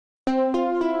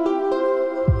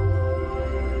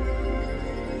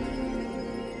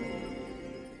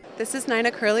This is Nina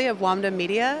Curley of Wamda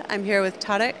Media. I'm here with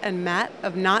Tarig and Matt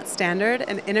of Not Standard,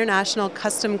 an international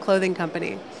custom clothing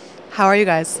company. How are you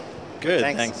guys? Good,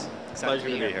 thanks. Pleasure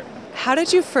to be here. How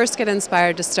did you first get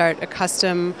inspired to start a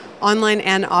custom online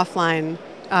and offline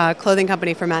clothing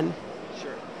company for men?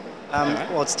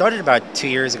 Well, it started about 2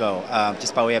 years ago.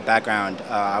 Just by way of background,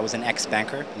 I was an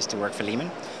ex-banker, used to work for Lehman,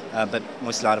 but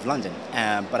mostly out of London.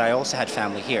 But I also had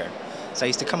family here. So I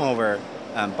used to come over,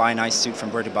 buy a nice suit from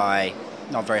Dubai,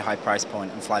 not very high price point,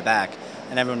 and fly back.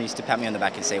 And everyone used to pat me on the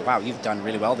back and say, wow, you've done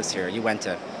really well this year. You went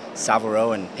to Savile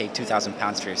Row and paid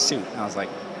 £2,000 for your suit. And I was like,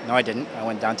 no, I didn't. I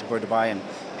went down to Dubai and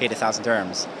paid 1,000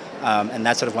 dirhams. And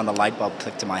that's sort of when the light bulb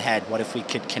clicked in my head. What if we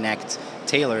could connect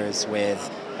tailors with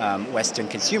Western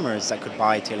consumers that could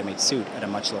buy a tailor-made suit at a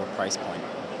much lower price point?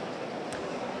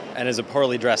 And as a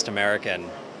poorly dressed American,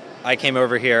 I came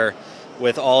over here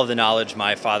with all of the knowledge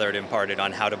my father had imparted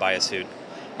on how to buy a suit,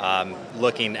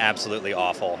 looking absolutely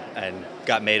awful, and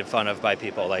got made fun of by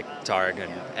people like Tarig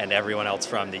and everyone else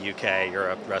from the UK,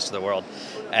 Europe, the rest of the world.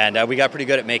 And we got pretty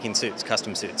good at making suits,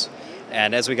 custom suits.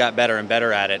 And as we got better and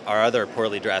better at it, our other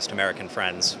poorly dressed American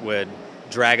friends would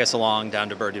drag us along down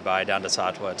to Dubai, down to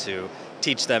Satwa, to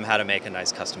teach them how to make a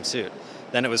nice custom suit.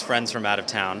 Then it was friends from out of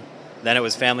town. Then it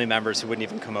was family members who wouldn't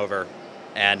even come over.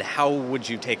 And how would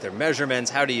you take their measurements?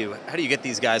 How do you get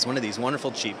these guys one of these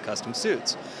wonderful, cheap custom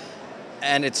suits?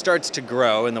 And it starts to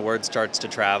grow, and the word starts to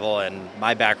travel. And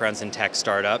my background's in tech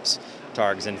startups.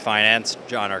 Tarig's in finance.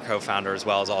 John, our co-founder, as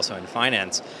well, is also in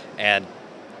finance. And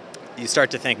you start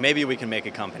to think, maybe we can make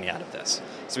a company out of this.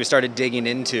 So we started digging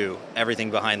into everything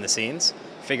behind the scenes,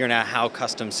 figuring out how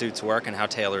custom suits work and how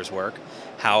tailors work,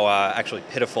 how actually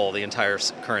pitiful the entire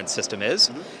current system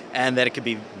is, and that it could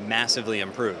be massively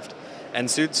improved. And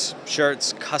suits,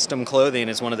 shirts, custom clothing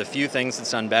is one of the few things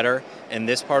that's done better in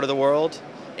this part of the world,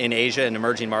 in Asia and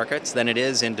emerging markets, than it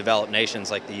is in developed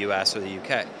nations like the US or the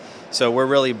UK. So we're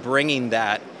really bringing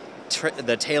that,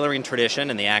 the tailoring tradition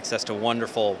and the access to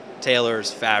wonderful tailors,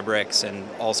 fabrics, and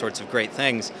all sorts of great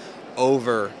things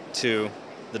over to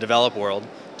the developed world,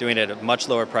 doing it at a much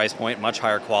lower price point, much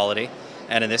higher quality,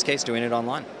 and in this case, doing it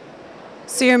online.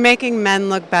 So you're making men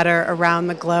look better around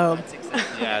the globe.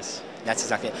 Yes. That's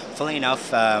exactly it. Fully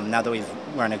enough, now that we've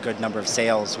run a good number of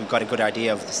sales, we've got a good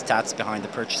idea of the stats behind the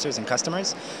purchasers and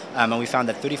customers. And we found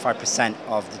that 35%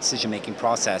 of the decision-making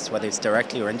process, whether it's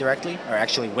directly or indirectly, are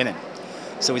actually women.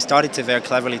 So we started to very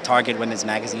cleverly target women's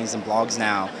magazines and blogs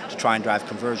now to try and drive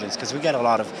conversions, because we get a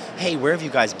lot of, hey, where have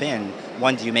you guys been?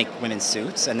 One, do you make women's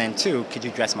suits? And then two, could you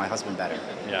dress my husband better?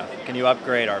 Yeah, can you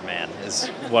upgrade our man is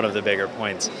one of the bigger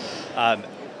points.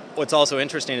 What's also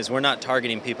interesting is we're not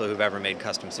targeting people who've ever made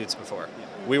custom suits before.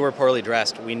 We were poorly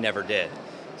dressed, we never did.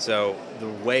 So the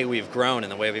way we've grown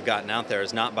and the way we've gotten out there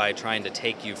is not by trying to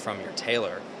take you from your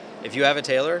tailor. If you have a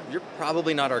tailor, you're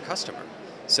probably not our customer.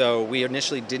 So we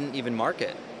initially didn't even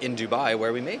market in Dubai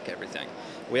where we make everything.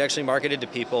 We actually marketed to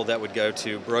people that would go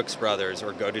to Brooks Brothers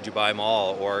or go to Dubai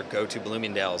Mall or go to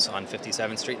Bloomingdale's on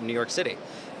 57th Street in New York City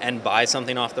and buy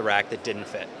something off the rack that didn't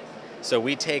fit. So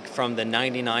we take from the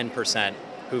 99%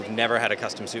 who've never had a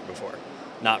custom suit before,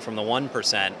 not from the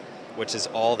 1%, which is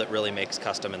all that really makes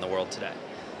custom in the world today.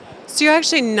 So you're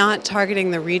actually not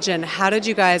targeting the region. How did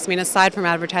you guys, aside from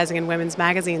advertising in women's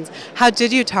magazines, how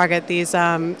did you target these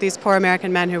poor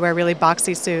American men who wear really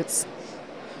boxy suits?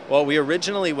 Well, we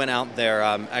originally went out there,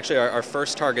 actually our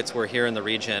first targets were here in the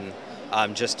region,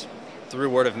 just through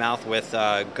word of mouth with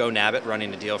Go Nabbit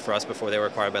running a deal for us before they were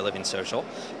acquired by Living Social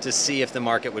to see if the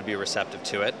market would be receptive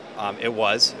to it. It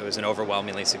was an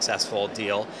overwhelmingly successful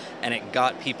deal, and it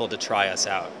got people to try us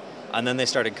out. And then they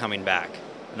started coming back,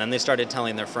 and then they started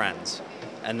telling their friends,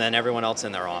 and then everyone else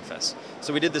in their office.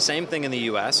 So we did the same thing in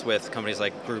the US with companies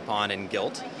like Groupon and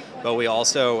Gilt, but we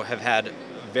also have had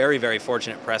very, very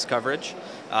fortunate press coverage.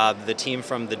 The team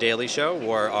from The Daily Show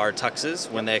wore our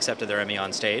tuxes when they accepted their Emmy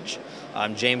on stage.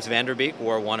 James Vanderbeek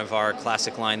wore one of our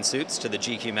classic line suits to the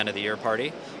GQ Men of the Year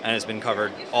party and has been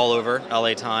covered all over,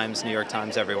 LA Times, New York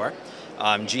Times, everywhere.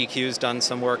 GQ's done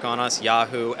some work on us,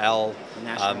 Yahoo, Elle,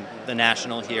 The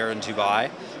National here in Dubai,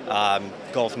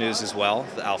 Gulf News as well,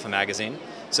 the Alpha magazine.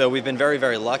 So we've been very,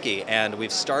 very lucky, and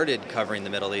we've started covering the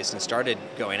Middle East and started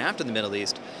going after the Middle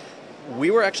East.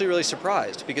 We were actually really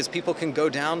surprised because people can go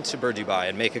down to Dubai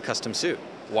and make a custom suit.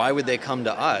 Why would they come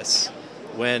to us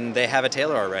when they have a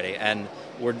tailor already? And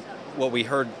what we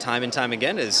heard time and time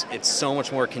again is it's so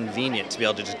much more convenient to be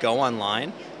able to just go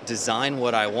online, design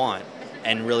what I want,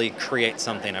 and really create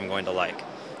something I'm going to like,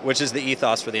 which is the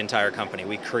ethos for the entire company.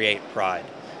 We create pride.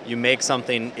 You make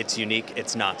something, it's unique,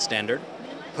 it's not standard.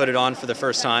 Put it on for the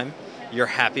first time, you're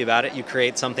happy about it. You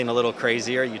create something a little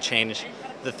crazier, you change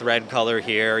the thread color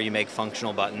here, you make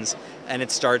functional buttons, and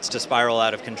it starts to spiral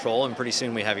out of control, and pretty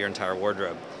soon we have your entire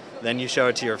wardrobe. Then you show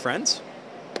it to your friends,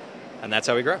 and that's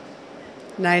how we grow.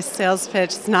 Nice sales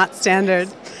pitch. It's not standard.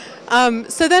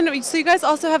 So you guys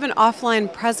also have an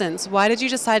offline presence. Why did you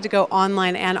decide to go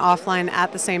online and offline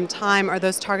at the same time? Are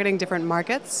those targeting different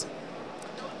markets?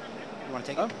 You want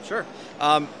to take it? Oh, sure.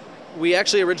 We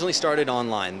actually originally started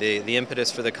online. The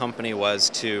impetus for the company was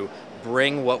to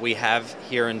bring what we have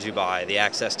here in Dubai, the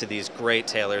access to these great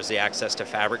tailors, the access to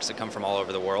fabrics that come from all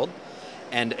over the world,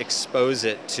 and expose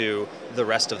it to the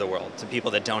rest of the world, to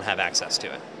people that don't have access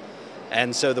to it.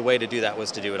 And so the way to do that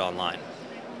was to do it online.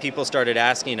 People started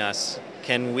asking us,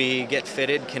 can we get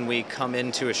fitted? Can we come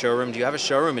into a showroom? Do you have a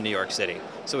showroom in New York City?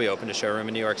 So we opened a showroom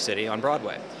in New York City on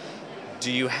Broadway.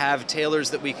 Do you have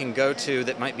tailors that we can go to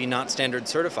that might be not standard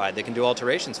certified that can do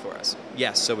alterations for us?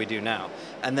 Yes, so we do now.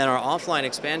 And then our offline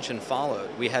expansion followed.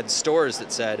 We had stores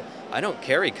that said, I don't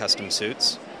carry custom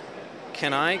suits.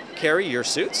 Can I carry your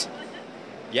suits?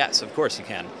 Yes, of course you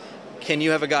can. Can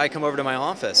you have a guy come over to my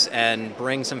office and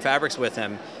bring some fabrics with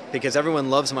him because everyone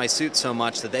loves my suit so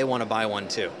much that they want to buy one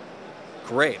too?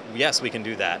 Great, yes, we can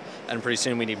do that. And pretty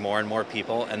soon we need more and more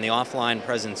people, and the offline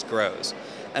presence grows.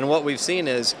 And what we've seen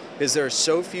is there are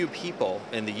so few people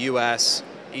in the US,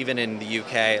 even in the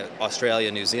UK, Australia,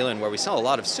 New Zealand, where we sell a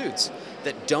lot of suits,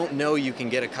 that don't know you can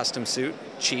get a custom suit,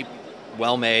 cheap,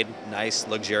 well-made, nice,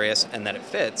 luxurious, and that it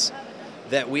fits,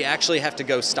 that we actually have to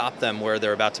go stop them where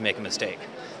they're about to make a mistake.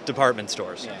 Department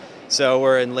stores. Yeah. So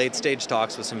we're in late stage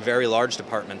talks with some very large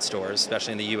department stores,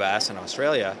 especially in the US and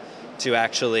Australia, to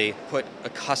actually put a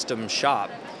custom shop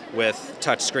with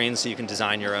touch screens so you can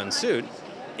design your own suit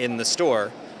in the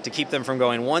store to keep them from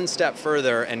going one step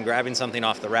further and grabbing something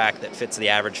off the rack that fits the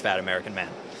average fat American man.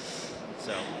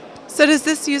 So does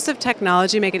this use of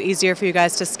technology make it easier for you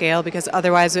guys to scale? Because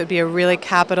otherwise it would be a really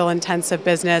capital-intensive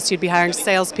business. You'd be hiring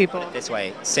salespeople. This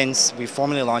way, since we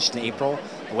formally launched in April,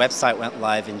 the website went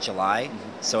live in July.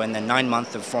 So in the 9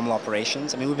 months of formal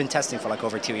operations, I mean, we've been testing for like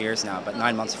over 2 years now, but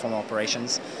 9 months of formal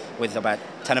operations with about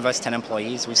 10 of us, 10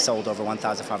 employees, we've sold over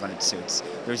 1,500 suits.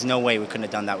 There's no way we couldn't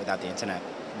have done that without the internet.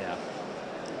 Yeah.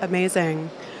 Amazing.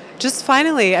 Just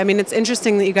finally, I mean, it's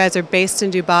interesting that you guys are based in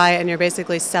Dubai and you're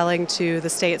basically selling to the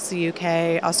States, the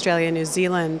UK, Australia, New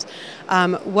Zealand.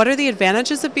 What are the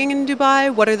advantages of being in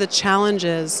Dubai? What are the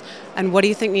challenges? And what do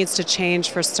you think needs to change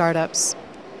for startups?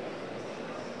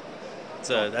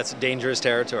 That's dangerous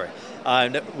territory.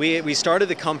 We started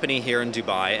the company here in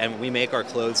Dubai, and we make our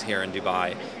clothes here in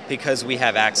Dubai because we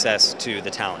have access to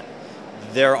the talent.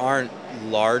 There aren't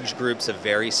large groups of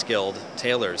very skilled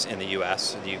tailors in the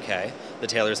US or the UK. The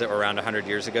tailors that were around 100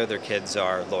 years ago, their kids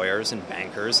are lawyers and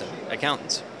bankers and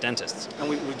accountants, dentists. And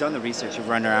we've done the research. We've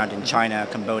run around in China,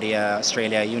 Cambodia,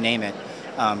 Australia, you name it.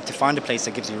 To find a place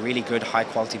that gives you a really good,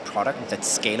 high-quality product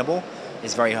that's scalable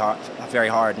is very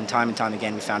hard. And time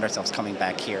again, we found ourselves coming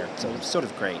back here. So it's sort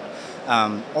of great.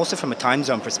 Also from a time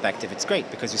zone perspective, it's great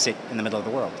because we sit in the middle of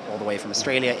the world, all the way from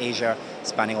Australia, Asia,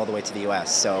 spanning all the way to the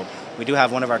US. So we do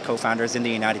have one of our co-founders in the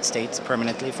United States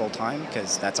permanently, full-time,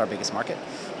 because that's our biggest market.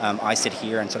 I sit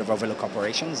here and sort of overlook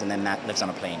operations, and then Matt lives on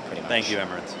a plane, pretty much. Thank you,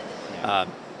 Emirates. Yeah.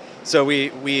 So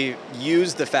we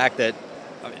use the fact that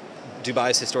Dubai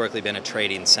has historically been a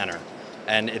trading center,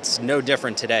 and it's no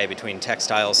different today between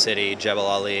Textile City, Jebel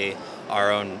Ali,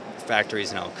 our own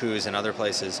factories in Al Quoz and other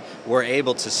places. We're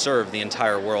able to serve the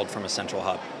entire world from a central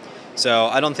hub. So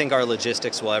I don't think our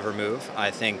logistics will ever move.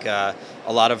 I think a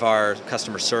lot of our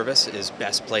customer service is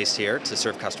best placed here to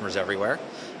serve customers everywhere.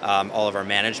 All of our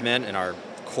management and our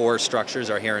core structures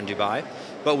are here in Dubai,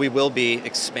 but we will be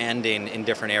expanding in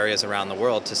different areas around the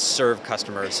world to serve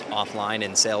customers offline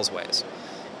in sales ways.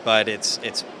 But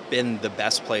it's been the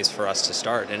best place for us to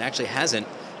start, and actually hasn't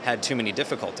had too many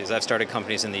difficulties. I've started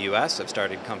companies in the US, I've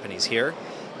started companies here,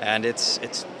 and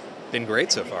it's been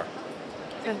great so far.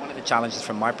 One of the challenges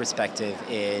from my perspective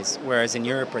is, whereas in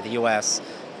Europe or the US,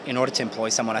 in order to employ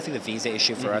someone, I think the visa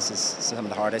issue for us is some of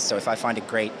the hardest. So if I find a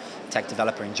great tech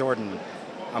developer in Jordan,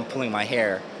 I'm pulling my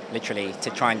hair, literally,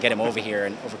 to try and get him over here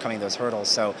and overcoming those hurdles.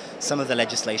 So some of the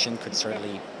legislation could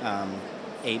certainly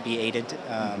be aided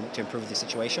to improve the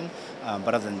situation.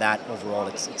 But other than that, overall,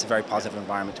 it's a very positive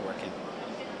environment to work in.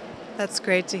 That's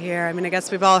great to hear. I mean, I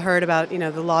guess we've all heard about,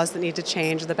 the laws that need to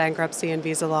change, the bankruptcy and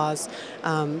visa laws.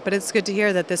 But it's good to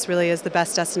hear that this really is the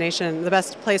best destination, the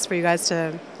best place for you guys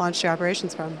to launch your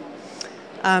operations from.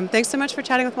 Thanks so much for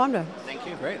chatting with Wamda. Thank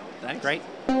you. Great. Thanks. Great.